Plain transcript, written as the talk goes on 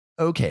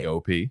Okay.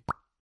 OP.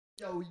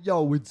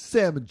 Yo, it's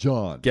Sam and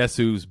John. Guess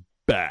who's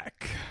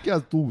back?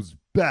 Guess who's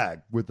back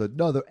with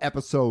another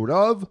episode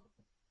of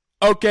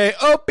Okay,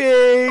 OP.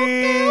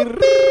 Okay,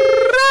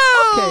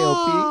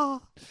 OP.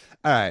 All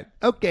right.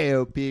 Okay,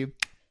 OP.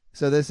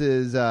 So this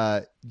is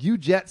you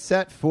Jet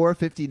Set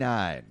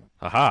 459.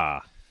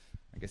 Haha.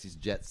 I guess he's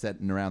jet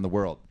setting around the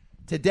world.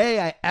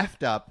 Today I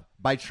effed up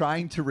by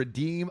trying to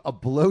redeem a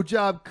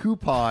blowjob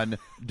coupon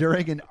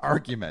during an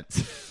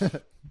argument.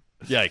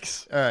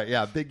 Yikes. All right,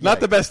 yeah, big Not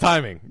yikes. the best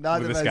timing. Not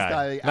with the this best guy.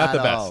 timing Not at the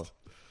best. all.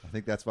 I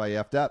think that's why you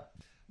effed up.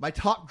 My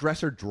top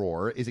dresser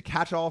drawer is a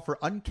catch-all for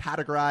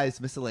uncategorized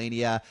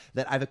miscellanea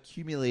that I've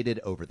accumulated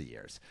over the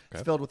years. Okay.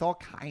 It's filled with all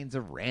kinds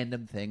of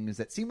random things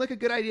that seem like a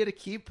good idea to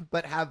keep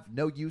but have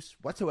no use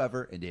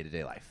whatsoever in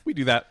day-to-day life. We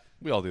do that.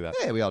 We all do that.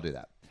 Yeah, we all do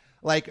that.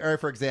 Like,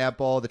 for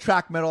example, the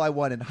track medal I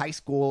won in high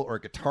school, or a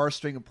guitar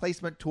string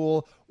replacement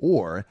tool,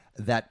 or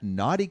that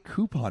naughty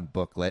coupon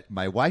booklet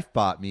my wife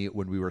bought me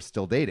when we were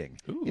still dating.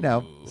 Ooh. You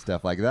know,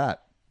 stuff like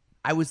that.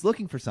 I was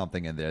looking for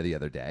something in there the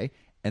other day,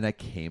 and I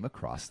came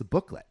across the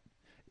booklet.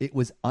 It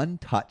was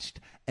untouched,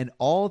 and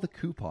all the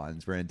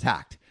coupons were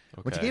intact.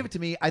 When she Okay. gave it to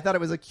me, I thought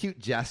it was a cute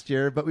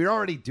gesture, but we were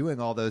already doing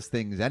all those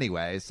things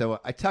anyway, so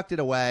I tucked it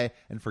away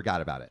and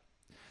forgot about it.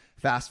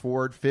 Fast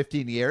forward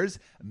 15 years,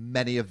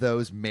 many of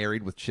those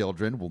married with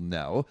children will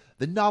know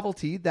the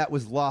novelty that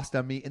was lost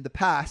on me in the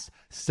past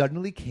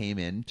suddenly came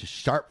into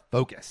sharp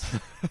focus.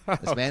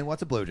 This man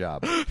wants a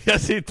blowjob.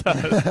 Yes, he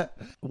does.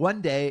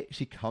 One day,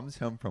 she comes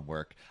home from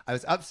work. I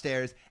was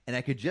upstairs, and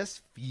I could just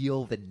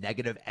feel the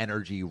negative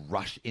energy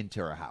rush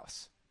into her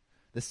house.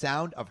 The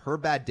sound of her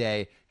bad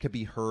day could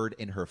be heard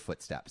in her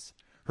footsteps.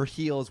 Her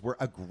heels were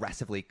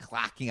aggressively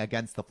clacking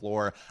against the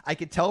floor. I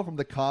could tell from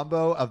the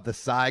combo of the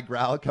sigh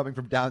growl coming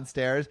from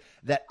downstairs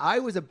that I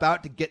was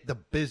about to get the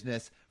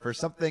business for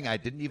something I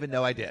didn't even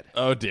know I did.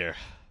 Oh, dear.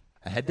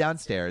 I head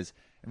downstairs,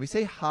 and we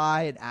say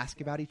hi and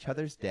ask about each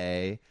other's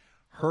day.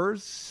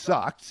 Hers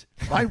sucked.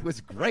 Mine was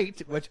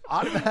great, which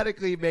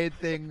automatically made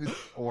things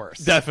worse.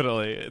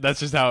 Definitely. That's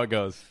just how it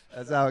goes.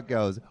 That's how it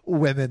goes.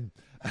 Women.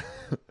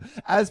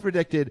 As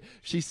predicted,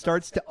 she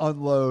starts to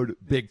unload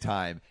big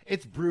time.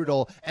 It's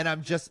brutal, and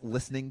I'm just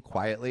listening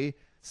quietly,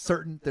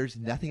 certain there's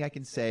nothing I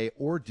can say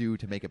or do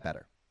to make it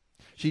better.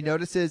 She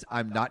notices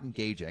I'm not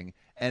engaging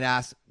and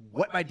asks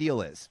what my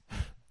deal is.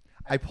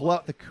 I pull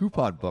out the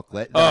coupon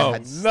booklet that I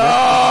had slipped into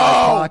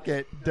my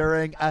pocket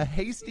during a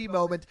hasty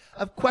moment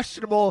of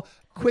questionable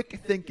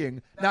bad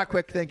thinking,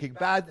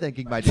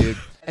 my dude,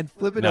 and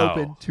flip it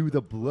open to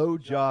the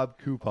blowjob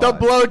coupon. The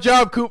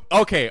blowjob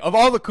Okay, of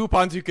all the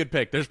coupons you could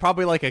pick, there's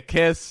probably like a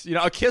kiss. You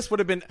know, a kiss would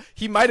have been.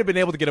 He might have been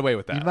able to get away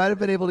with that. You might have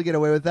been able to get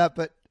away with that,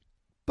 but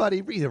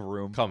buddy, read the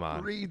room. Come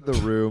on. Read the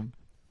room.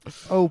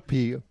 OP,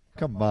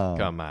 come on.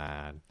 Come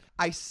on.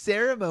 I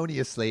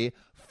ceremoniously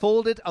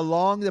fold it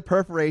along the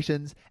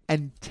perforations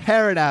and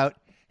tear it out,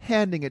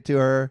 handing it to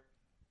her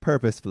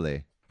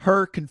purposefully.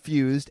 Her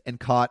confused and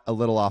caught a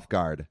little off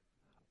guard.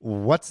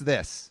 What's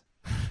this?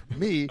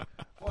 Me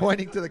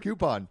pointing to the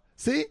coupon.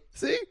 See?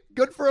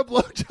 Good for a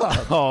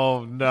blowjob.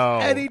 Oh, no.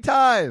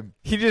 Anytime.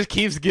 He just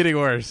keeps getting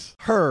worse.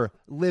 Her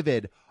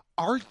livid.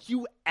 Are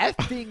you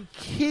effing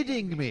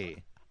kidding me?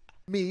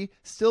 Me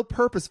still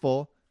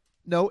purposeful.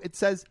 No, it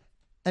says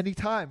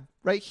anytime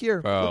right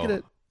here.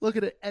 Bro. Look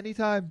at it.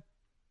 Anytime.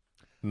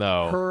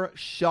 No. Her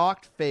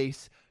shocked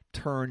face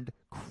turned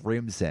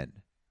crimson.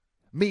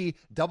 Me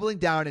doubling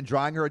down and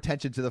drawing her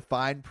attention to the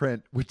fine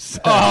print, which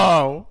says,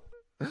 Oh.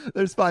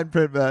 There's fine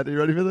print, man. Are you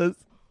ready for this?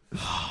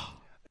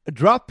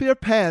 Drop your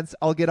pants.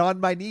 I'll get on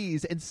my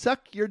knees and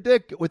suck your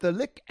dick with a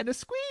lick and a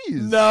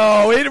squeeze.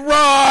 No, it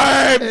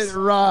rhymes. It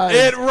rhymes.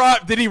 It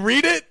rhymes. Did he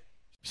read it?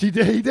 He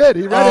did. He read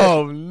it.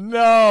 Oh,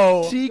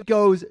 no. She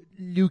goes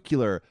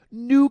nuclear.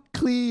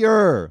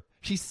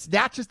 She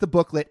snatches the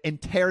booklet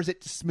and tears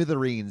it to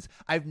smithereens.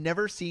 I've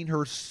never seen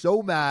her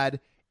so mad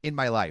in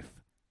my life.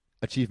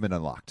 Achievement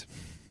unlocked.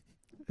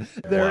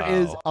 There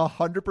is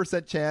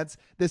 100% chance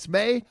this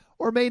may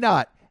or may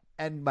not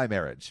end my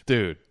marriage.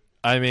 Dude,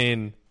 I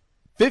mean,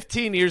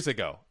 15 years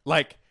ago,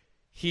 like,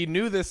 he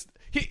knew this.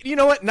 You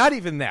know what? Not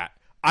even that.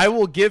 I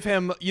will give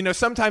him,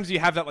 sometimes you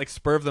have that, like,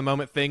 spur of the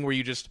moment thing where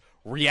you just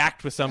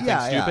react with something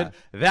stupid.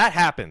 Yeah. That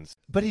happens.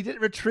 But he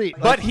didn't retreat.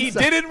 But he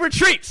didn't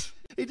retreat.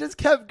 He just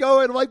kept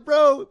going. I'm like,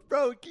 bro,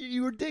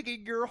 you were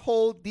digging your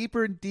hole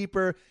deeper and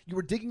deeper. You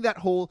were digging that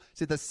hole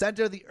to the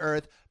center of the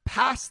earth,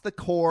 past the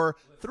core,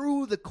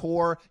 through the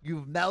core.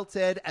 You've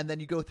melted, and then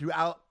you go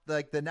throughout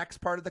like the next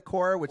part of the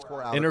core, which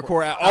core, inner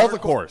core, all the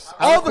cores,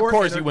 all the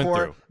cores you went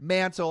through.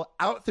 Mantle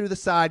out through the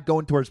side,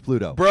 going towards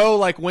Pluto. Bro,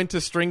 like went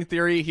to string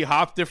theory. He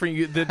hopped different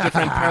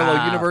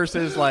parallel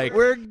universes. Like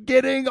we're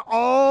getting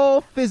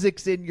all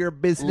physics in your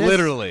business.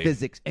 Literally,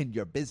 physics in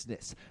your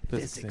business.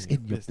 Physics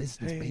in your business,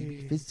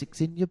 baby. Physics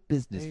in your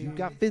business. You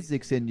got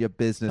physics in your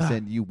business,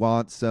 and you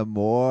want some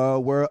more.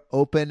 We're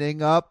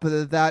opening up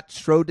that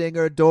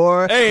Schrodinger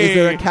door. Is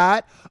there a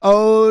cat?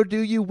 Oh,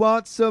 do you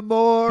want some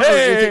more? Or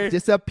is it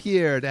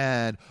disappeared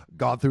and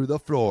gone through the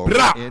floor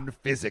in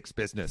physics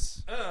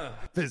business?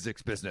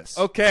 Physics business.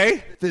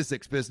 Okay.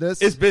 Physics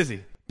business is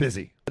busy.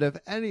 busy. But if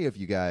any of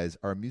you guys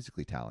are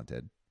musically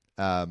talented,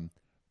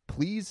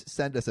 please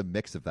send us a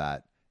mix of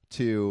that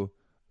to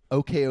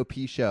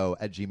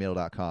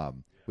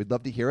okopshow@gmail.com. We'd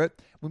love to hear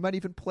it. We might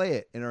even play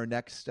it in our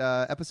next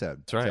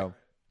episode. That's right. So,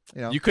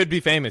 You could be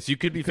famous. You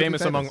could be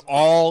famous among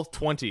all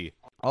 20.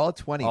 All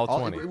 20. All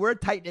 20. We're a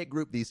tight-knit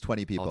group, these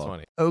 20 people. All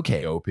 20.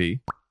 Okay, OP.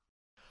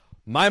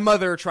 My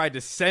mother tried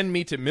to send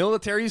me to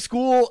military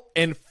school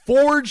and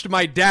forged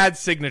my dad's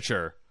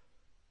signature.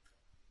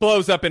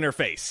 Blows up in her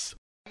face.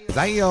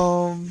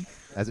 Zion.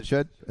 As it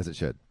should. As it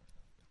should.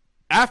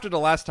 After the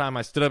last time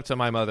I stood up to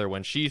my mother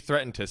when she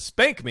threatened to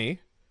spank me,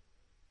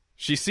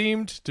 she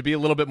seemed to be a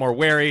little bit more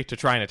wary to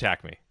try and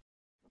attack me.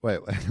 Wait,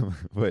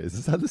 is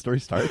this how the story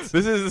starts?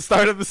 This is the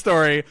start of the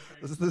story.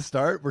 This is the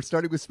start? We're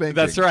starting with spanking.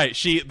 That's right.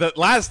 The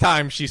last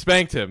time she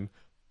spanked him,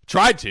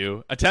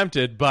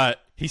 attempted, but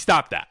he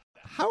stopped that.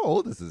 How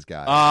old is this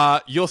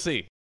guy? You'll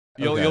see.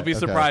 You'll be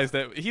surprised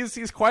that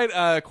he's quite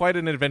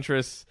an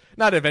adventurous,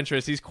 not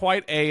adventurous. He's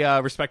quite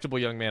a respectable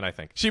young man, I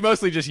think. She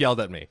mostly just yelled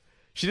at me.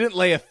 She didn't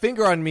lay a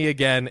finger on me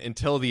again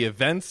until the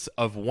events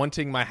of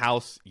wanting my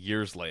house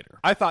years later.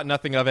 I thought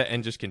nothing of it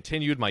and just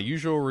continued my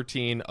usual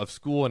routine of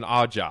school and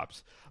odd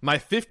jobs. My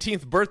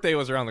 15th birthday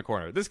was around the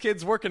corner. This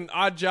kid's working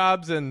odd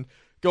jobs and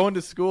going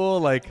to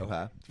school,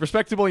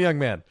 respectable young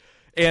man.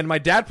 And my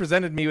dad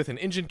presented me with an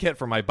engine kit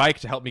for my bike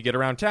to help me get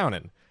around town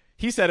in.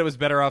 He said it was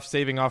better off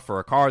saving off for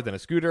a car than a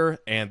scooter,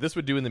 and this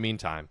would do in the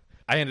meantime.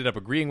 I ended up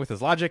agreeing with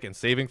his logic and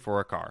saving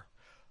for a car.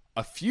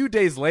 A few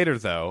days later,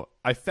 though,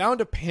 I found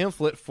a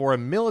pamphlet for a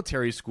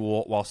military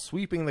school while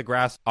sweeping the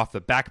grass off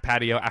the back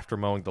patio after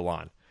mowing the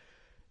lawn.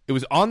 It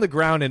was on the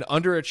ground and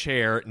under a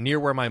chair near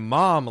where my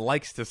mom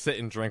likes to sit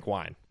and drink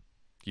wine.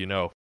 You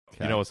know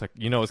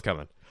what's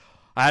coming.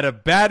 I had a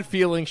bad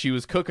feeling she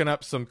was cooking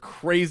up some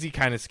crazy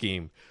kind of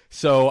scheme,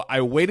 so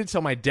I waited till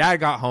my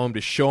dad got home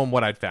to show him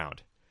what I'd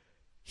found.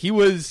 He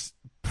was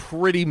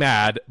pretty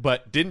mad,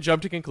 but didn't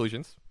jump to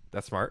conclusions.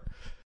 That's smart.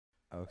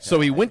 Okay. So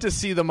he went to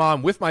see the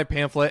mom with my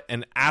pamphlet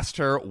and asked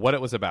her what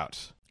it was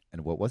about.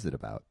 And what was it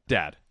about?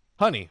 Dad,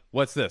 honey,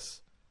 what's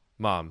this?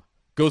 Mom,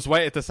 goes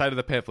white at the side of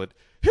the pamphlet.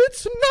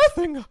 It's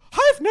nothing.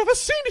 I've never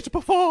seen it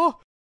before.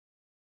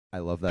 I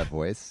love that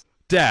voice.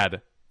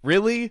 Dad,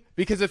 really?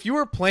 Because if you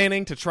were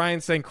planning to try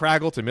and send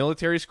Craggle to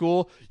military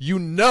school, you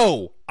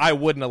know I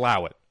wouldn't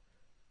allow it.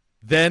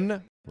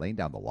 Then... Laying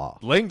down the law.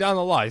 Laying down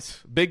the law.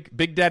 It's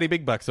big daddy,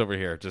 big bucks over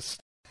here. Just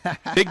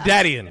big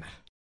daddying.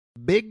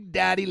 Big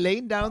daddy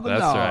laying down the law.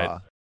 That's right.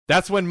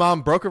 That's when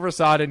Mom broke her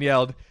facade and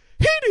yelled,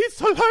 he needs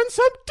to learn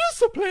some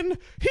discipline.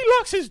 He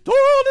locks his door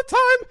all the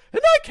time,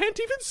 and I can't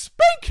even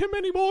spank him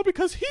anymore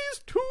because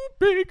he's too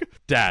big.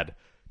 Dad,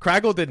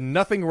 Craggle did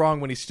nothing wrong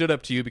when he stood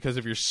up to you because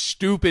of your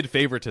stupid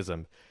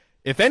favoritism.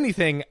 If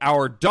anything,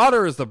 our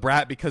daughter is the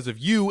brat because of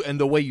you and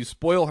the way you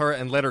spoil her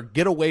and let her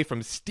get away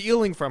from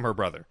stealing from her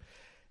brother.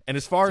 And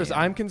as far as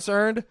I'm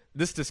concerned,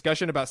 this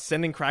discussion about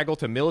sending Craggle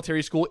to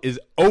military school is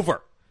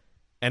over.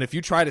 And if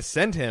you try to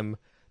send him,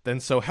 then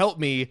so help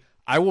me,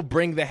 I will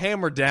bring the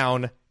hammer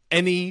down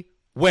any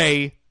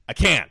way I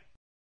can.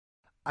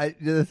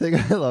 The thing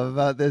I love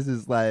about this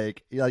is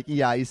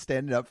he's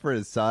standing up for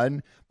his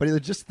son, but he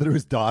just threw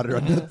his daughter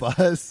under the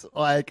bus.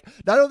 Like,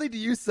 not only do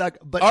you suck,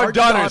 but our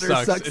daughter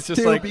sucks it's just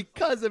too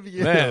because of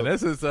you. Man,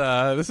 this is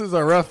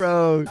a rough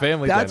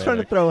family Dad's dynamic. Trying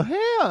to throw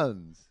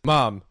hands.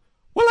 Mom,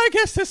 well, I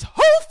guess this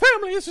whole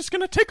family is just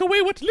going to take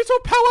away what little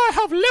power I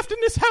have left in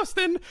this house,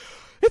 then.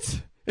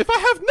 If I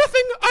have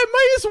nothing, I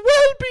may as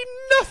well be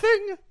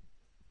nothing.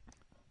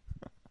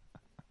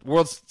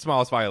 World's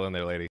smallest violin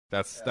there, lady.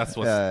 That's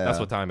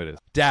what time it is.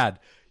 Dad,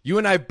 you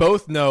and I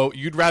both know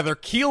you'd rather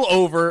keel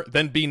over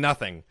than be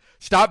nothing.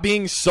 Stop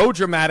being so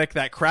dramatic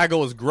that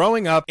Craggle is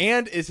growing up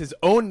and is his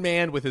own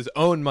man with his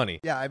own money.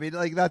 Yeah, I mean,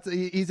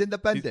 he's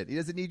independent. He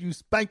doesn't need you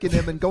spanking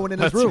him and going in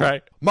his room. That's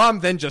right.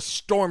 Mom then just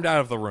stormed out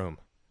of the room.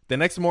 The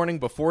next morning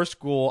before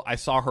school, I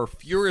saw her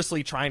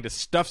furiously trying to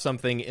stuff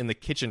something in the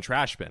kitchen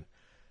trash bin.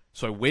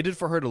 So I waited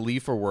for her to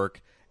leave for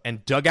work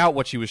and dug out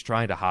what she was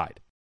trying to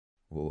hide.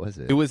 What was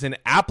it? It was an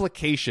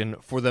application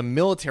for the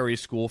military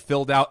school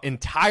filled out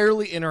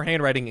entirely in her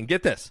handwriting. And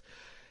get this,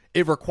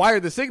 it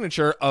required the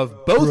signature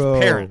of both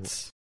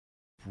parents.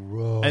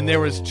 And there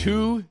was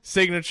 2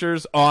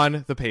 signatures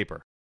on the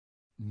paper.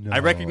 No. I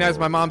recognized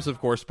my mom's, of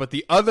course, but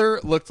the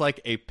other looked like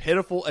a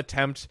pitiful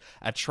attempt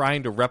at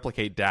trying to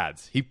replicate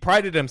Dad's. He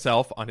prided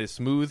himself on his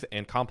smooth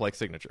and complex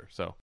signature.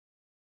 So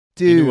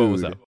he knew what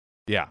was up.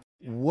 Yeah.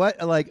 What,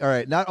 all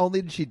right, not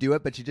only did she do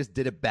it, but she just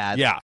did it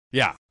badly.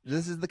 Yeah.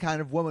 This is the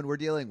kind of woman we're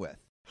dealing with.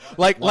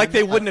 Like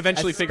they wouldn't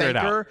eventually figure it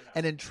out.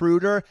 An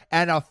intruder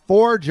and a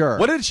forger.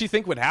 What did she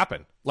think would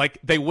happen? Like,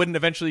 they wouldn't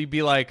eventually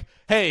be like,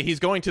 hey, he's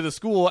going to the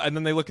school, and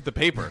then they look at the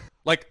paper.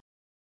 Like,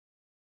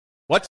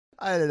 what?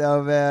 I don't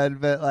know, man,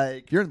 but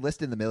if you're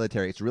enlisted in the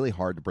military, it's really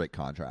hard to break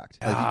contract.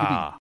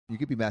 You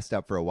could be messed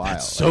up for a while.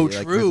 That's so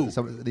true.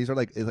 These are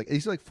like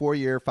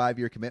 4-year,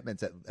 5-year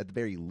commitments at the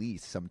very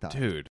least sometimes.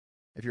 Dude.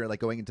 If you're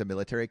going into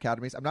military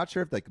academies, I'm not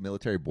sure if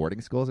military boarding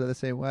schools are the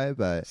same way,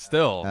 but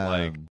still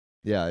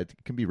yeah, it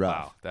can be rough.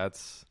 Wow,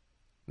 that's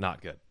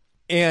not good.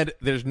 And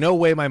there's no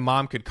way my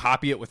mom could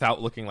copy it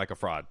without looking like a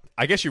fraud.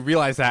 I guess she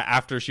realized that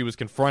after she was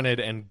confronted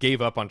and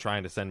gave up on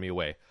trying to send me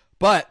away.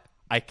 But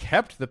I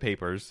kept the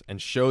papers and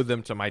showed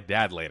them to my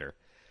dad later.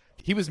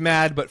 He was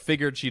mad, but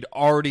figured she'd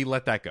already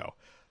let that go.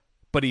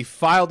 But he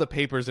filed the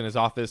papers in his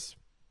office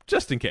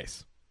just in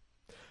case.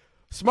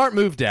 Smart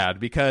move, Dad,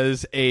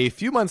 because a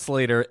few months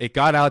later, it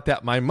got out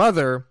that my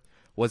mother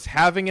was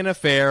having an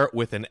affair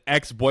with an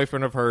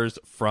ex-boyfriend of hers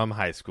from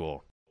high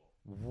school.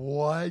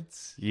 What?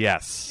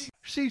 Yes.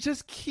 She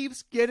just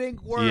keeps getting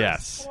worse.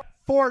 Yes.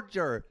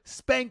 Forger,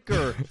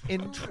 spanker,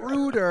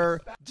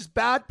 intruder, just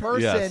bad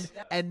person. Yes.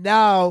 And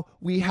now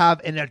we have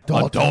an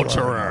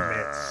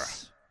Adulterer.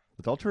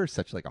 Adulterer is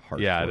such like a hard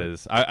Yeah, word. it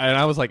is.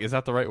 I was like, is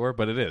that the right word?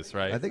 But it is,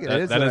 right? I think that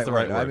is the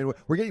right word. I mean,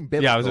 we're getting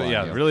biblical. Yeah, I was- on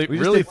yeah, you. really- We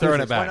just really did throwing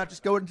it physics. back. Why not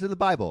just go into the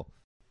Bible?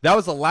 That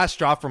was the last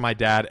straw for my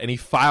dad, and he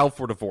filed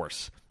for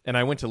divorce. And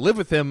I went to live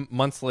with him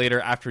months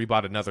later after he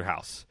bought another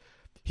house.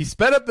 He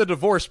sped up the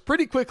divorce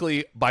pretty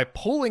quickly by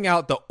pulling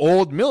out the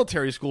old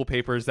military school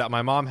papers that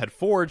my mom had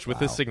forged with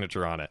his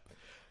signature on it.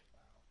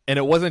 And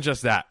it wasn't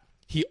just that.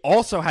 He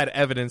also had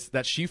evidence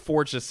that she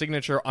forged a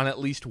signature on at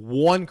least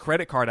one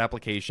credit card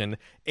application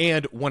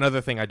and one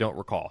other thing I don't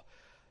recall.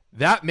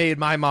 That made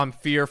my mom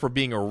fear for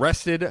being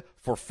arrested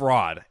for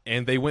fraud,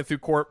 and they went through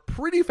court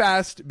pretty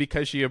fast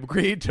because she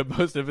agreed to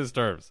most of his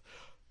terms.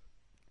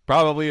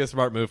 Probably a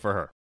smart move for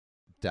her.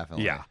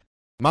 Definitely. Yeah.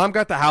 Mom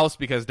got the house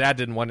because Dad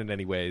didn't want it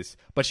anyways,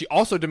 but she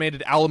also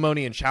demanded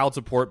alimony and child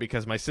support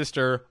because my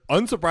sister,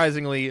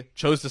 unsurprisingly,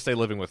 chose to stay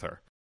living with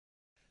her.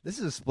 This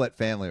is a split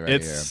family right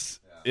It's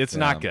here.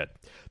 not good.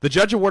 The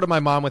judge awarded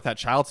my mom with that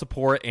child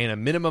support and a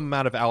minimum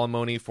amount of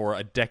alimony for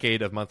a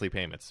decade of monthly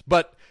payments.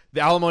 But the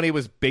alimony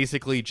was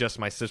basically just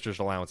my sister's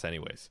allowance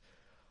anyways.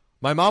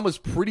 My mom was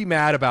pretty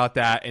mad about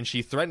that, and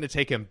she threatened to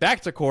take him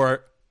back to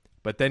court,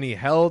 but then he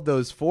held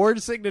those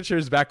forged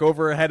signatures back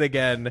over her head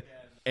again,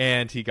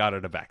 and he got her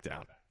to back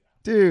down.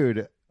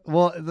 Dude.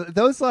 Well,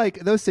 those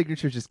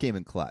signatures just came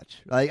in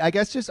clutch. Like, I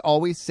guess just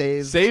always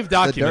save Save the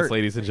documents, dirt.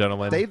 ladies and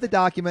gentlemen. Save the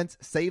documents,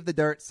 save the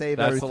dirt, save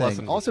That's the lesson everything.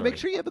 of the Also, make story.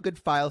 sure you have a good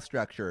file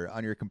structure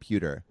on your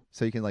computer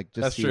so you can like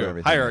just That's see where true.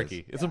 everything Hierarchy.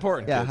 is. It's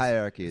important. Yeah, kids.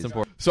 hierarchy It's is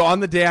important. So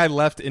on the day I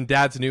left in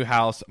Dad's new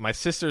house, my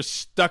sister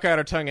stuck out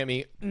her tongue at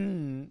me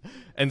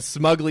and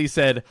smugly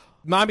said,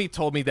 "Mommy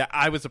told me that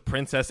I was a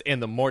princess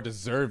and the more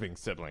deserving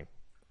sibling."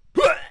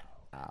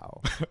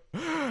 Wow.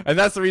 And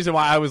that's the reason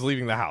why I was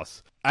leaving the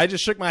house. I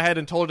just shook my head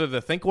and told her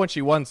to think what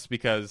she wants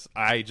because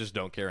I just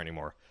don't care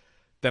anymore.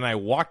 Then I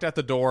walked out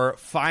the door,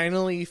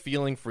 finally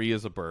feeling free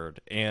as a bird.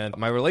 And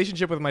my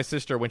relationship with my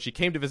sister, when she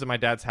came to visit my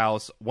dad's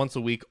house once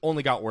a week,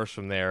 only got worse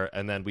from there.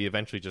 And then we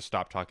eventually just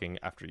stopped talking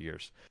after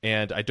years.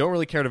 And I don't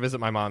really care to visit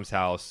my mom's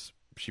house.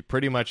 She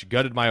pretty much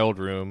gutted my old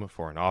room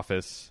for an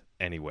office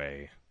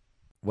anyway.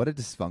 What a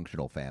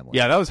dysfunctional family.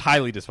 Yeah, that was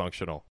highly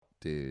dysfunctional.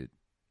 Dude.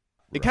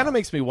 It kind of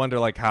makes me wonder,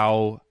 like,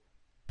 how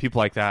people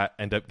like that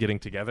end up getting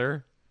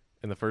together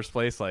in the first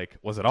place. Like,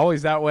 was it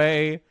always that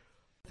way?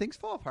 Things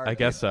fall apart. I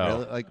guess so.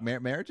 Really, like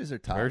marriages are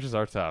tough. Marriages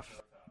are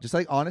tough. Just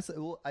like honestly,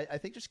 well, I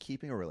think just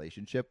keeping a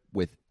relationship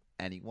with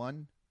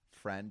anyone,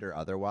 friend or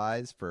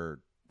otherwise, for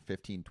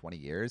 15, 20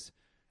 years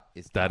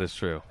is tough. That is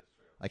true.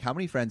 Like, how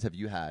many friends have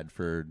you had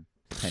for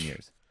 10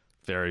 years?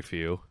 Very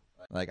few.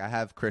 Like, I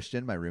have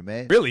Christian, my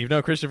roommate. Really? You've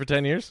known Christian for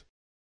 10 years?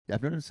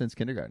 I've known him since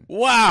kindergarten.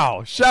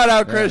 Wow. Shout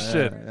out Yeah,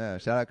 Christian. Yeah.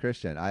 Shout out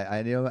Christian.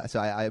 I knew him. So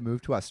I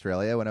moved to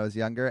Australia when I was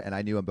younger, and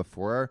I knew him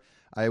before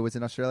I was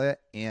in Australia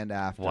and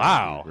after.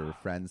 Wow. We were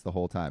friends the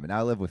whole time, and now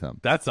I live with him.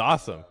 That's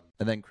awesome.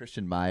 And then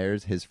Christian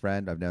Myers, his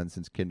friend, I've known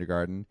since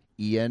kindergarten.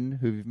 Ian,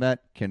 who you've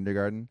met,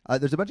 kindergarten.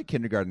 There's a bunch of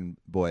kindergarten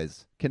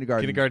boys.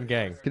 Kindergarten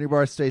gang.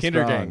 Kindergarten, stay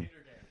Kinder strong. gang.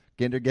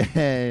 Kinder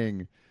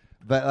gang.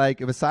 But like,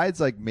 besides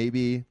like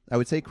maybe I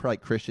would say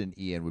like Christian,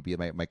 Ian would be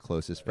my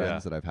closest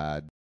friends Yeah. that I've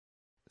had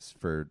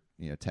for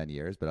 10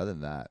 years. But other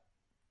than that,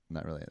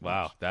 not really.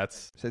 Wow.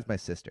 That's Besides my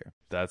sister.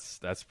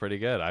 pretty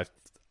good.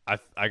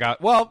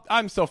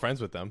 I'm still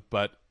friends with them,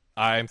 but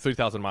I'm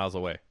 3,000 miles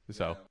away.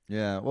 So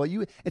Yeah. Well,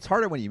 it's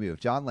harder when you move.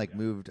 John like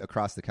moved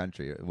across the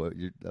country. What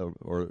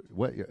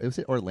was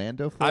it?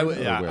 Orlando, Florida?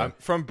 Or where? I'm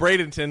from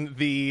Bradenton,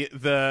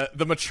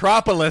 the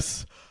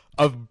metropolis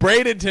of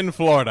Bradenton,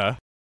 Florida.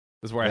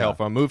 Is where I Yeah. hail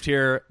from. Moved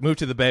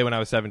to the Bay when I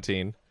was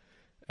 17,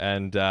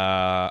 and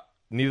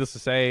needless to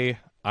say,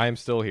 I am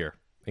still here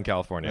in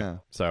California. Yeah.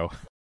 So,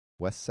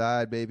 West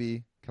Side,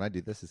 baby. Can I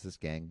do this? Is this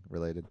gang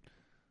related?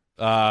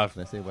 can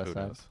I say West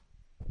Side?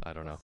 I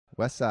don't know.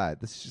 West Side.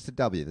 This is just a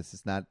W. This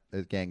is not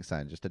a gang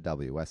sign. Just a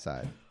W. West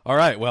Side. All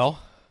right, well,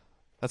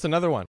 that's another one.